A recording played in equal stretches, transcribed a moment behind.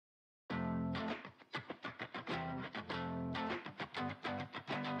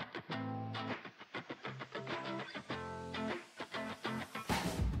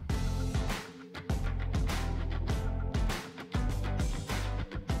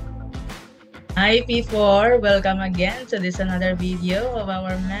Hi P4, welcome again to this another video of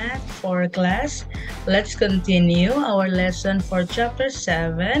our Math 4 class. Let's continue our lesson for Chapter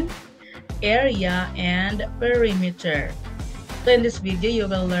 7, Area and Perimeter. So in this video, you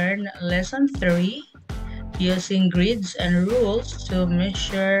will learn Lesson 3, using grids and rules to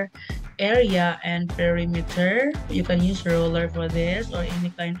measure area and perimeter. You can use ruler for this or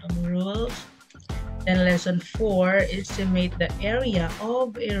any kind of rules. Then lesson 4, estimate the area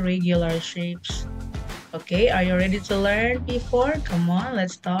of irregular shapes. Okay, are you ready to learn P4? Come on,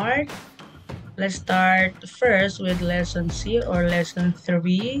 let's start. Let's start first with lesson C or lesson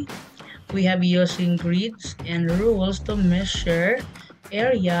 3. We have using grids and rules to measure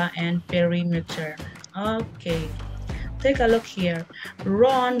area and perimeter. Okay, take a look here.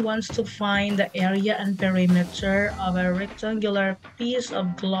 Ron wants to find the area and perimeter of a rectangular piece of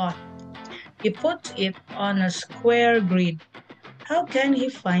cloth. He puts it on a square grid. How can he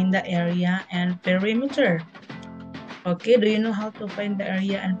find the area and perimeter? Okay, do you know how to find the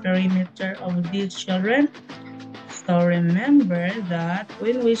area and perimeter of these children? So remember that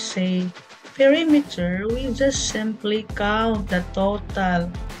when we say perimeter, we just simply count the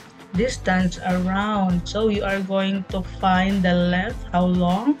total distance around. So you are going to find the length, how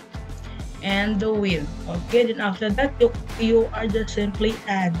long, and the width. Okay, then after that, you are just simply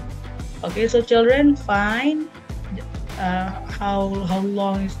add. Okay, so children, find how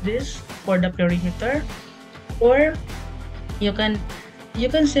long is this for the perimeter, or you can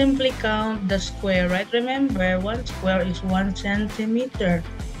simply count the square, right? Remember, one square is 1 centimeter.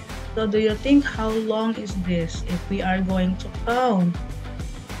 So do you think how long is this if we are going to count?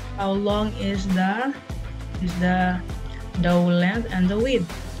 How long is the length and the width?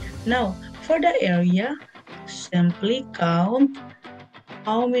 Now, for the area, simply count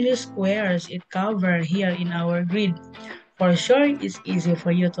how many squares it covers here in our grid. For sure, it's easy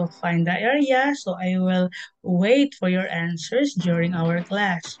for you to find the area, so I will wait for your answers during our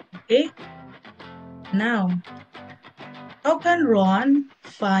class, okay? Now, how can Ron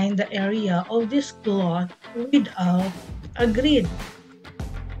find the area of this cloth without a grid?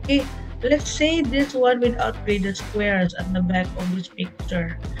 Okay, let's say this one without grid, the squares at the back of this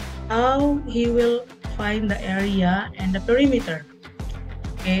picture. How he will find the area and the perimeter?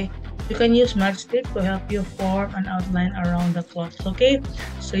 Okay, you can use matchstick to help you form an outline around the cloth. Okay,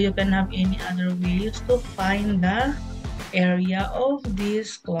 so you can have any other ways to find the area of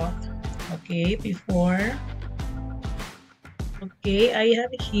this cloth. Okay, before. Okay, I have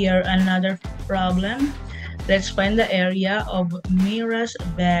here another problem. Let's find the area of Mira's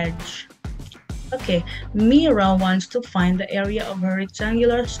badge. Okay, Mira wants to find the area of her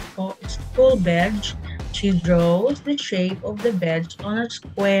rectangular school badge. She draws the shape of the badge on a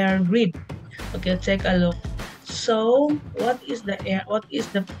square grid. Okay, take a look. So, what is the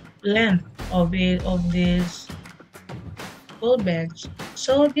length of this school badge?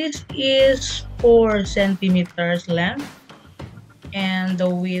 So this is 4 centimeters length, and the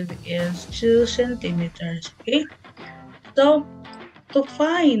width is 2 centimeters. Okay, so to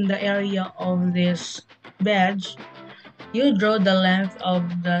find the area of this badge, you draw the length of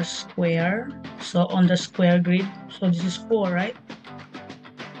the square, so on the square grid, so this is 4, right?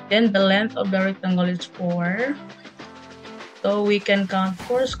 Then the length of the rectangle is 4, so we can count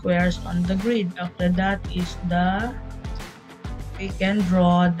 4 squares on the grid. After that is we can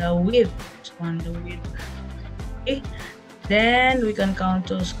draw the width, on the width. Okay, then we can count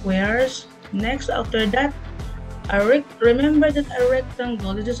 2 squares. Next, after that, remember that a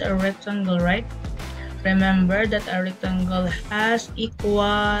rectangle, this is a rectangle, right? Remember that a rectangle has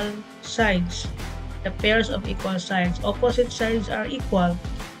equal sides, the pairs of equal sides. Opposite sides are equal.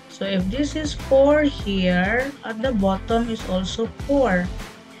 So if this is 4 here, at the bottom is also 4.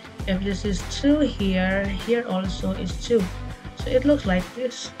 If this is 2 here, here also is 2. So it looks like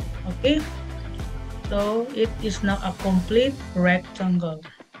this, okay? So it is now a complete rectangle.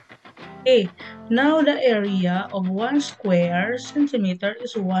 Okay, now the area of 1 square centimeter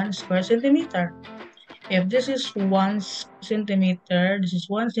is 1 square centimeter. If this is 1 centimeter, this is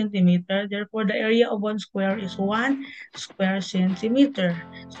 1 centimeter, therefore the area of 1 square is 1 square centimeter.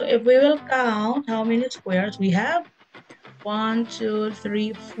 So if we will count how many squares we have, 1, 2,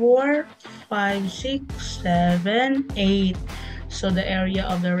 3, 4, 5, 6, 7, 8. So the area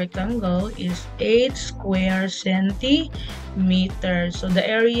of the rectangle is 8 square centimeters. So the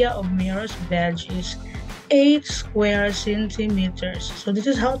area of Mira's badge is 8 square centimeters. So this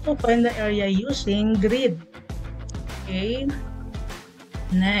is how to find the area using grid. Okay.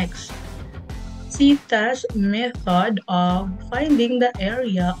 Next, Sita's method of finding the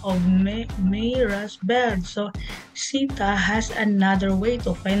area of Mira's badge. So Sita has another way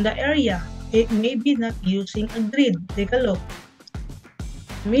to find the area. maybe not using a grid. Take a look.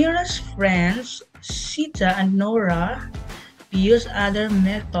 Mira's friends, Sita and Nora, use other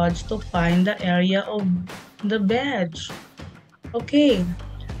methods to find the area of the badge. Okay,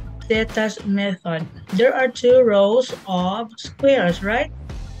 Theta's method. There are two rows of squares, right?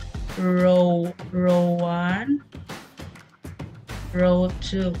 Row 1, row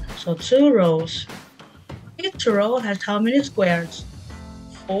 2. So two rows. Each row has how many squares?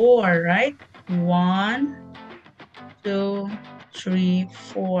 4, right? 1, 2, 3,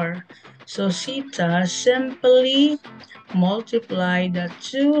 4. So Sita simply multiply the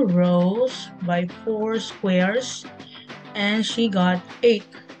two rows by 4 squares and she got 8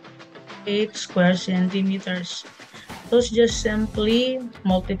 square centimeters. So she just simply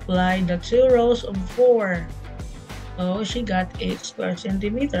multiply the two rows of 4. So she got 8 square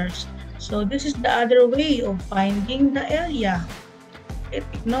centimeters. So this is the other way of finding the area. Okay,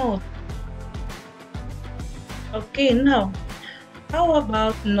 take note. Okay, now, how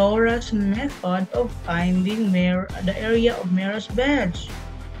about Nora's method of finding the area of Mira's badge?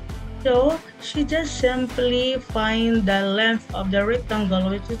 So, she just simply find the length of the rectangle,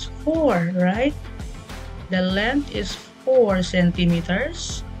 which is 4, right? The length is 4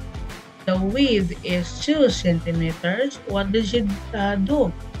 centimeters. The width is 2 centimeters. What did she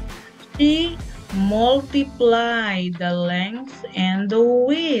do? She multiplied the length and the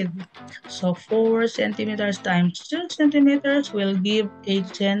width. So 4 centimeters times 2 centimeters will give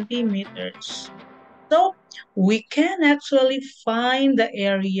 8 centimeters. So we can actually find the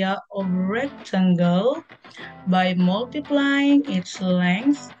area of rectangle by multiplying its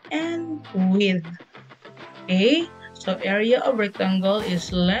length and width. Okay, so area of rectangle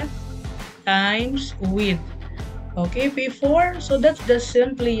is length times width. Okay, before, so that's the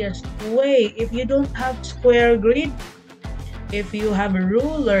simplest way. If you don't have square grid, if you have a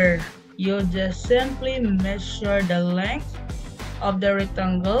ruler, you just simply measure the length of the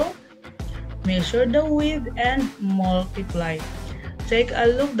rectangle, measure the width, and multiply. Take a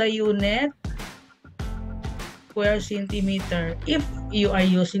look the unit, square centimeter, if you are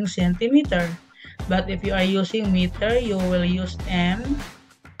using centimeter. But if you are using meter, you will use m,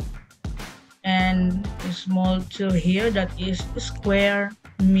 and small 2 here, that is square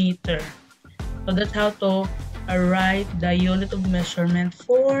meter. So that's how to write the unit of measurement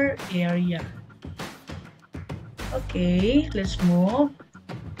for area. Okay, let's move.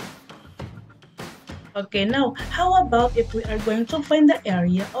 Okay, now, how about if we are going to find the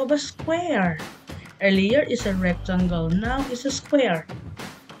area of a square? Earlier is a rectangle, now is a square.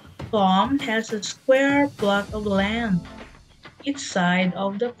 Tom has a square plot of land. Each side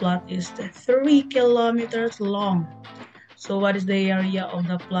of the plot is 3 kilometers long. So what is the area of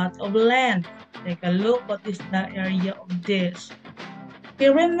the plot of land? Take a look, what is the area of this? Okay,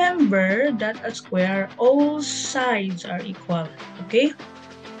 remember that a square, all sides are equal, okay?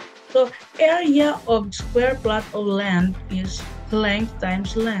 So area of square plot of land is length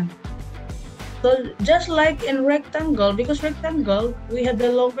times length. So just like in rectangle, because rectangle, we have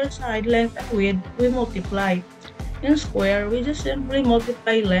the longer side, length and width, we multiply. In square, we just simply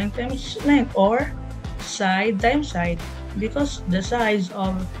multiply length times length or side times side because the sides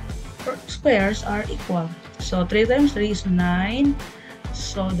of squares are equal. So 3 times 3 is 9.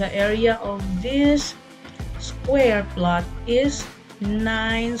 So the area of this square plot is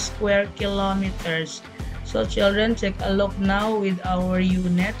 9 square kilometers. So children, take a look now with our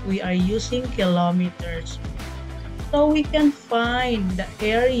unit. We are using kilometers. So we can find the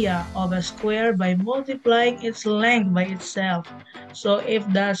area of a square by multiplying its length by itself. So if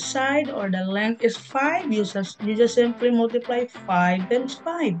the side or the length is 5, you just simply multiply 5 times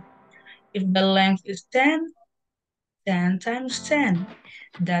 5. If the length is 10, 10 times 10.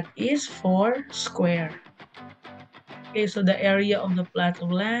 That is 4 square. Okay, so the area of the plot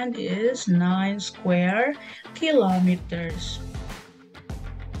of land is 9 square kilometers.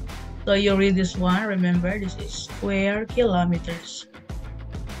 So you read this one, remember this is square kilometers.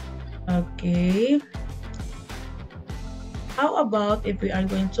 Okay. How about if we are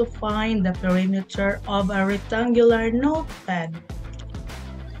going to find the perimeter of a rectangular notepad?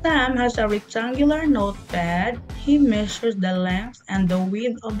 Sam has a rectangular notepad. He measures the length and the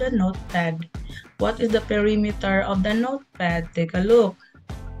width of the notepad. What is the perimeter of the notepad? Take a look.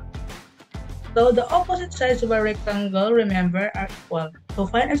 So the opposite sides of a rectangle, remember, are equal. To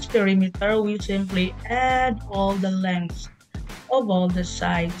find its perimeter, we simply add all the lengths of all the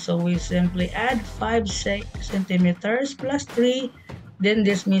sides. So we simply add 5 centimeters plus 3. Then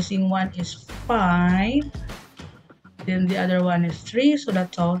this missing one is 5. Then the other one is 3, so the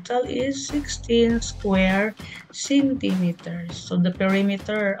total is 16 square centimeters. So the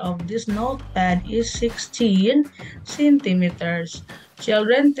perimeter of this notepad is 16 centimeters.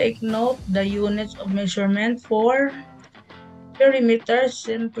 Children, take note the units of measurement for perimeters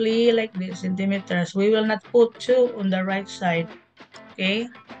simply like this, centimeters. We will not put 2 on the right side. Okay,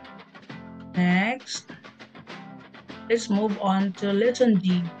 next, let's move on to lesson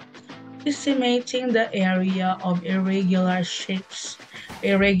D. Estimating the area of irregular shapes.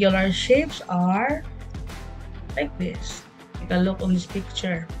 Irregular shapes are like this. Take a look on this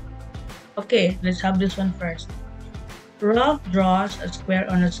picture. Okay, let's have this one first. Ralph draws a square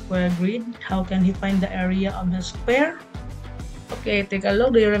on a square grid. How can he find the area of the square? Okay, take a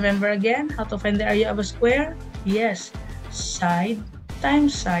look. Do you remember again how to find the area of a square? Yes, side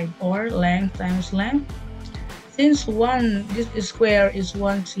times side or length times length. Since this square is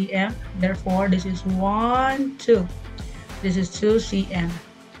 1 cm, therefore this is 1, 2. This is 2 cm.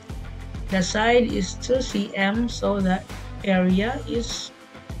 The side is 2 cm, so the area is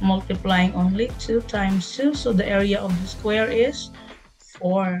multiplying only 2 times 2. So the area of the square is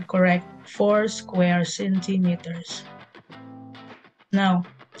 4, correct? 4 square centimeters. Now,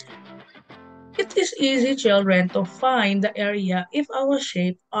 it is easy, children, to find the area if our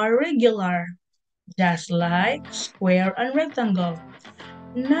shapes are regular, just like square and rectangle.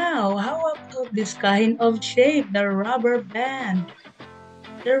 Now, how about this kind of shape, the rubber band?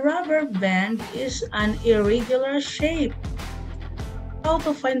 The rubber band is an irregular shape. How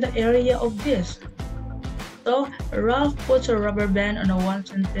to find the area of this? So, Ralph puts a rubber band on a 1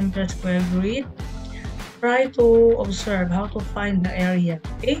 centimeter square grid. Try to observe how to find the area,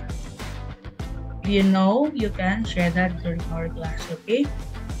 okay? If you know, you can share that during our class, okay?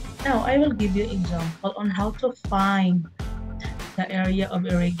 Now, I will give you an example on how to find the area of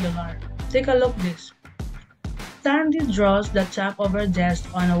irregular. Take a look this. Sandy draws the top of her desk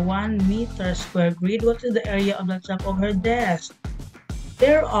on a 1 meter square grid. What is the area of the top of her desk?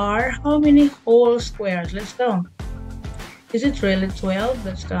 There are how many whole squares? Let's count. Is it really 12?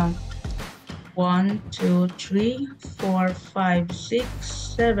 Let's count. 1, 2, 3, 4, 5, 6,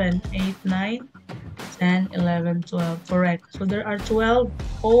 7, 8, 9, 10, 11, 12. Correct. So there are 12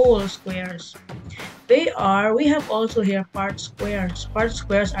 whole squares. We have also here part squares. Part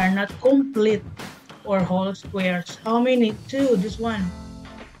squares are not complete or whole squares. How many? 2. This one.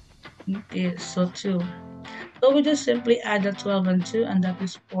 Yes, so 2. So we just simply add the 12 and 2, and that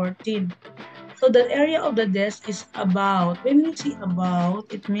is 14. So the area of the desk is about, when we see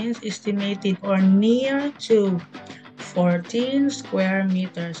about, it means estimated or near to 14 square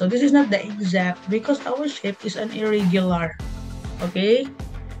meters. So this is not the exact because our shape is an irregular. Okay,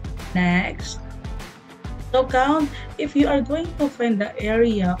 next. So count, if you are going to find the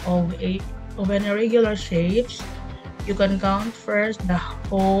area of an irregular shapes, you can count first the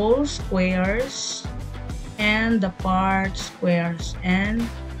whole squares and the part squares, and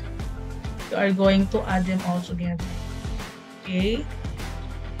you are going to add them all together. Okay,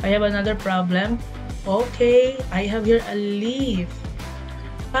 I have another problem. Okay, I have here a leaf.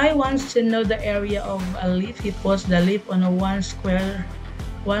 Kai wants to know the area of a leaf. He puts the leaf on a 1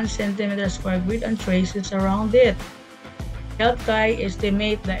 centimeter square grid and traces around it. Help Kai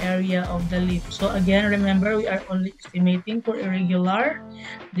estimate the area of the leaf. So again, remember, we are only estimating for irregular.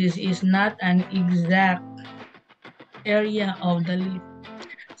 This is not an exact area of the leaf.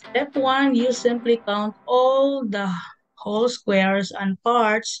 Step 1, you simply count all the whole squares and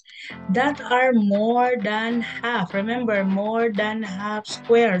parts that are more than half. Remember, more than half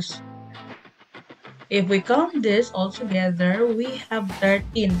squares. If we count this all together, we have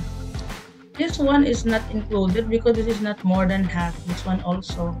 13. This one is not included because this is not more than half. This one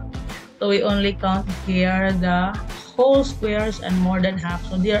also. So we only count here the whole squares and more than half.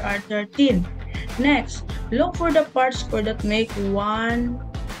 So there are 13. Next, look for the part square that will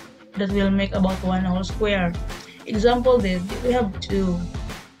make about 1 whole square. Example this, we have 2.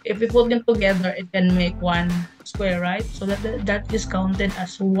 If we put them together, it can make 1 square, right? So that is counted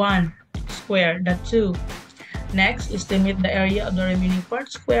as 1 square, the 2. Next, estimate the area of the remaining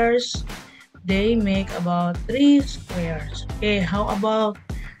part squares. They make about 3 squares. Okay, how about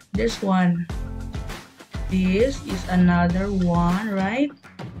this one? This is another one, right?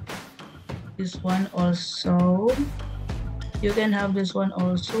 This one also. You can have this one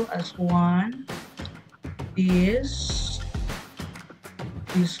also as 1. This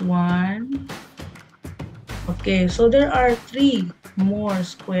one. Okay, so there are 3 more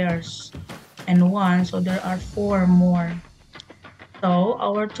squares and 1, so there are 4 more. So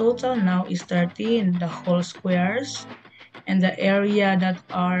our total now is 13, the whole squares, and the area that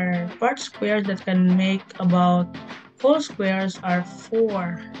are part squares that can make about whole squares are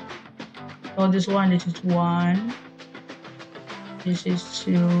 4. So this is 1, this is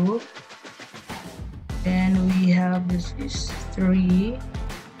 2, and we have this is 3,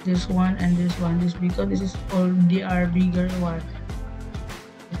 this one and this one. This because this is all they are bigger one.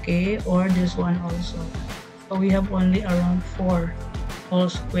 Okay, or this one also. So we have only around 4 whole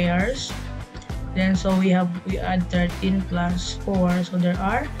squares. Then so we add 13 plus 4, so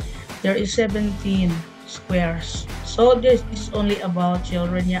there is 17 squares. So this is only about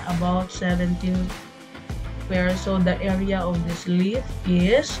children, yeah, about 17 squares. So the area of this leaf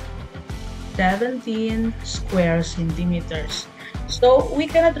is 17 square centimeters. So we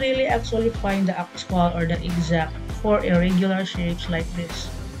cannot really actually find the actual or the exact for irregular shapes like this.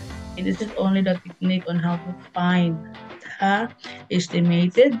 And this is only the technique on how to find the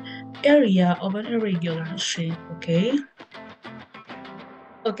estimated area of an irregular shape, okay?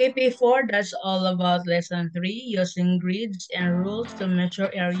 Okay, before that's all about lesson 3, using grids and rules to measure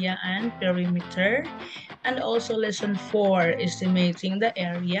area and perimeter. And also lesson 4, estimating the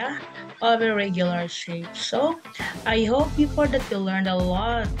area of a regular shape. So I hope before that you learned a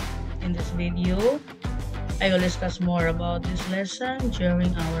lot in this video. I will discuss more about this lesson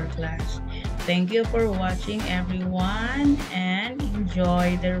during our class. Thank you for watching everyone and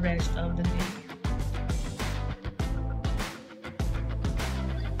enjoy the rest of the day.